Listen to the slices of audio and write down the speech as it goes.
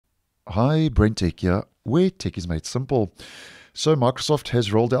Hi, BrenTech here, where tech is made simple. So Microsoft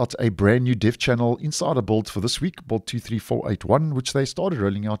has rolled out a brand new dev channel insider build for this week, build 23481, which they started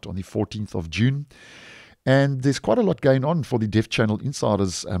rolling out on the 14th of June. And there's quite a lot going on for the dev channel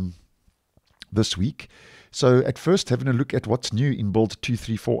insiders this week. So at first, having a look at what's new in build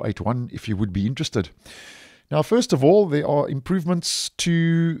 23481, if you would be interested. Now, first of all, there are improvements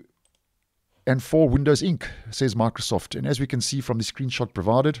to and for Windows Ink, says Microsoft. And as we can see from the screenshot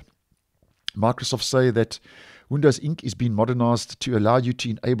provided, Microsoft say that Windows Ink is being modernized to allow you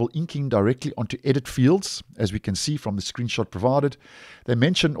to enable inking directly onto edit fields, as we can see from the screenshot provided. They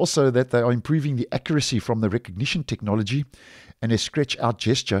mention also that they are improving the accuracy from the recognition technology and a scratch out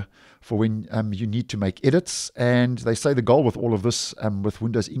gesture for when you need to make edits. And they say the goal with all of this with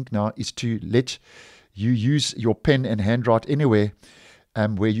Windows Ink now is to let you use your pen and handwrite anywhere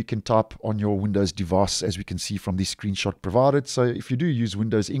where you can type on your Windows device, as we can see from the screenshot provided. So if you do use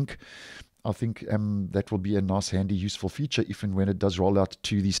Windows Ink, I think that will be a nice, handy, useful feature if and when it does roll out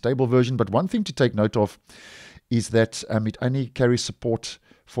to the stable version. But one thing to take note of is that it only carries support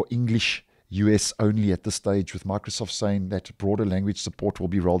for English US only at this stage, with Microsoft saying that broader language support will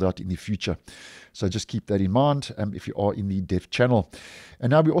be rolled out in the future. So just keep that in mind if you are in the dev channel. And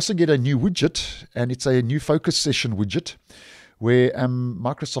now we also get a new widget, and it's a new focus session widget, where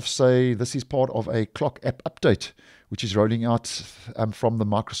Microsoft say this is part of a clock app update, which is rolling out from the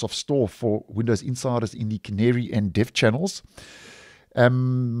Microsoft Store for Windows insiders in the Canary and Dev channels.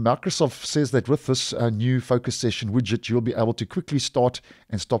 Microsoft says that with this new focus session widget, you'll be able to quickly start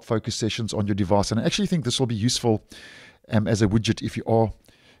and stop focus sessions on your device. And I actually think this will be useful as a widget if you are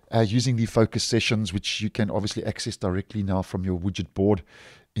using the focus sessions, which you can obviously access directly now from your widget board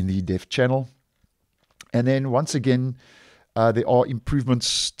in the Dev channel. And then once again, there are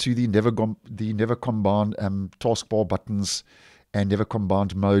improvements to the never combined taskbar buttons and never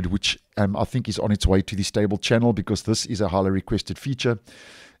combined mode, which I think is on its way to the stable channel, because this is a highly requested feature.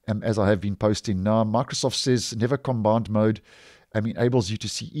 As I have been posting now, Microsoft says never combined mode enables you to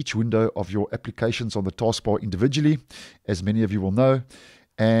see each window of your applications on the taskbar individually, as many of you will know.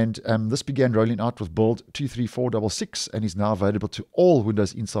 And this began rolling out with build 23466 and is now available to all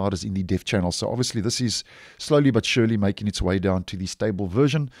Windows insiders in the dev channel. So obviously this is slowly but surely making its way down to the stable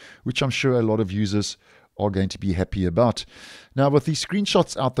version, which I'm sure a lot of users are going to be happy about. Now, with these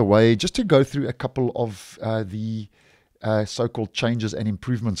screenshots out the way, just to go through a couple of the so-called changes and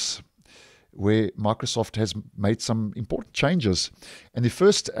improvements where Microsoft has made some important changes. And the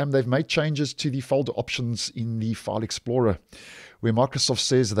first, they've made changes to the folder options in the File Explorer, where Microsoft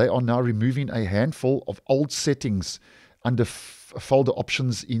says they are now removing a handful of old settings under folder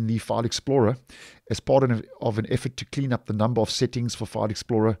options in the File Explorer as part of an effort to clean up the number of settings for File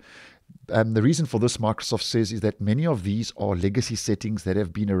Explorer. The reason for this, Microsoft says, is that many of these are legacy settings that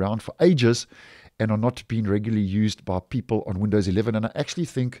have been around for ages and are not being regularly used by people on Windows 11. And I actually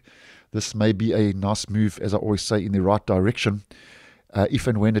think this may be a nice move, as I always say, in the right direction, if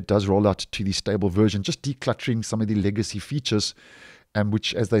and when it does roll out to the stable version, just decluttering some of the legacy features,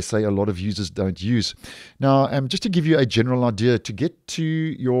 which, as they say, a lot of users don't use. Now, just to give you a general idea, to get to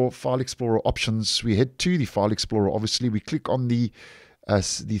your File Explorer options, we head to the File Explorer. Obviously, we click on the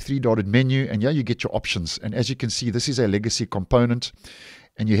three-dotted menu, and here you get your options. And as you can see, this is a legacy component,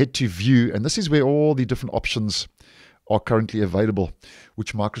 and you head to View, and this is where all the different options are currently available,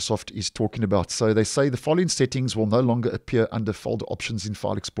 which Microsoft is talking about. So they say the following settings will no longer appear under folder options in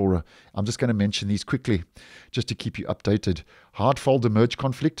File Explorer. I'm just going to mention these quickly just to keep you updated. Hide folder merge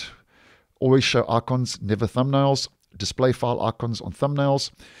conflict, always show icons, never thumbnails, display file icons on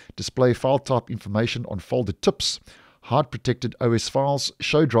thumbnails, display file type information on folder tips, hide protected OS files,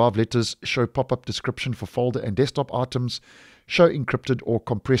 show drive letters, show pop-up description for folder and desktop items, show encrypted or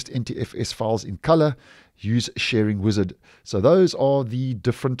compressed NTFS files in color, use sharing wizard. So those are the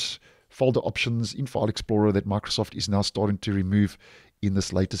different folder options in File Explorer that Microsoft is now starting to remove in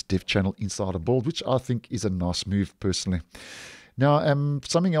this latest dev channel insider build, which I think is a nice move personally. Now,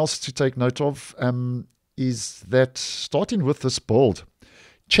 something else to take note of is that starting with this build,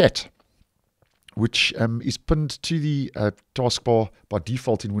 chat, which is pinned to the taskbar by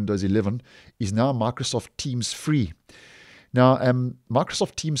default in Windows 11, is now Microsoft Teams free. Now,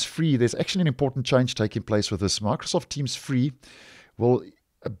 Microsoft Teams free, there's actually an important change taking place with this. Microsoft Teams free will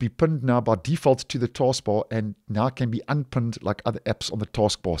be pinned now by default to the taskbar and now can be unpinned like other apps on the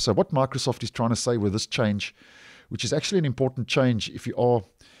taskbar. So what Microsoft is trying to say with this change, which is actually an important change if you are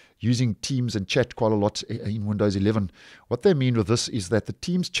using Teams and chat quite a lot in Windows 11, what they mean with this is that the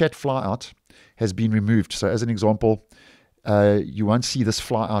Teams chat flyout has been removed. So as an example, you won't see this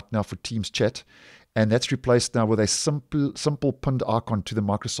flyout now for Teams chat. And that's replaced now with a simple pinned icon to the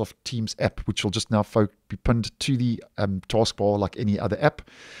Microsoft Teams app, which will just now be pinned to the taskbar like any other app,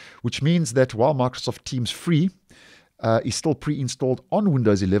 which means that while Microsoft Teams Free is still pre-installed on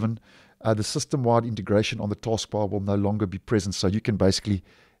Windows 11, the system-wide integration on the taskbar will no longer be present. So you can basically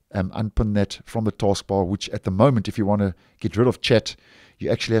unpin that from the taskbar, which at the moment, if you want to get rid of chat, you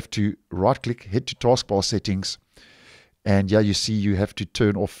actually have to right-click, head to taskbar settings, and you see you have to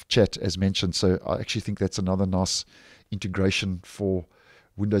turn off chat as mentioned. So I actually think that's another nice integration for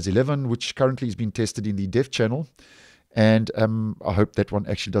Windows 11, which currently is being tested in the dev channel. And I hope that one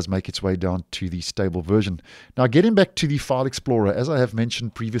actually does make its way down to the stable version. Now, getting back to the File Explorer, as I have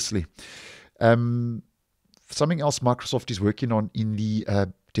mentioned previously, something else Microsoft is working on in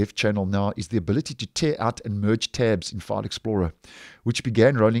the dev channel now is the ability to tear out and merge tabs in File Explorer, which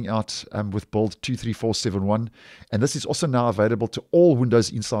began rolling out with build 23471. And this is also now available to all Windows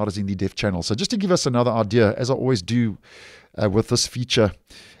insiders in the dev channel. So just to give us another idea, as I always do with this feature,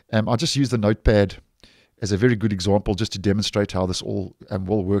 I'll just use the notepad as a very good example just to demonstrate how this all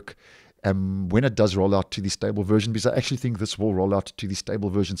will work when it does roll out to the stable version, because I actually think this will roll out to the stable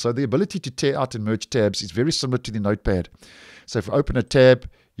version. So the ability to tear out and merge tabs is very similar to the notepad. So if I open a tab,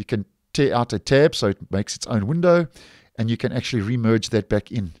 you can tear out a tab so it makes its own window, and you can actually remerge that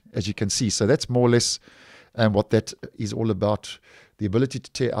back in, as you can see. So that's more or less what that is all about, the ability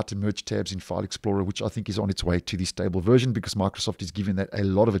to tear out and merge tabs in File Explorer, which I think is on its way to the stable version because Microsoft is giving that a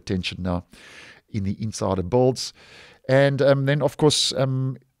lot of attention now in the insider builds. And then, of course,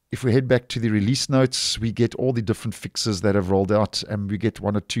 if we head back to the release notes, we get all the different fixes that have rolled out, and we get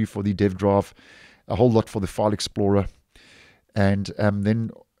 1 or 2 for the dev drive, a whole lot for the File Explorer. And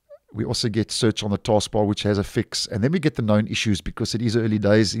then we also get search on the taskbar, which has a fix. And then we get the known issues because it is early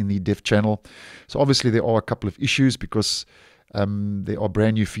days in the dev channel. So obviously there are a couple of issues because there are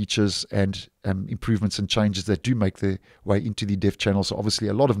brand new features and improvements and changes that do make their way into the dev channel. So obviously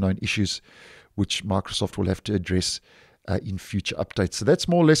a lot of known issues which Microsoft will have to address in future updates. So that's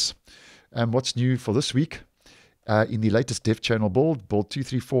more or less what's new for this week in the latest dev channel build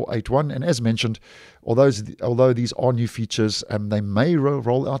 23481. And as mentioned, although these are new features, they may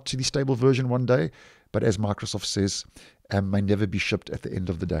roll out to the stable version one day, but as Microsoft says, may never be shipped at the end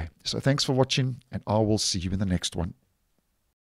of the day. So thanks for watching, and I will see you in the next one.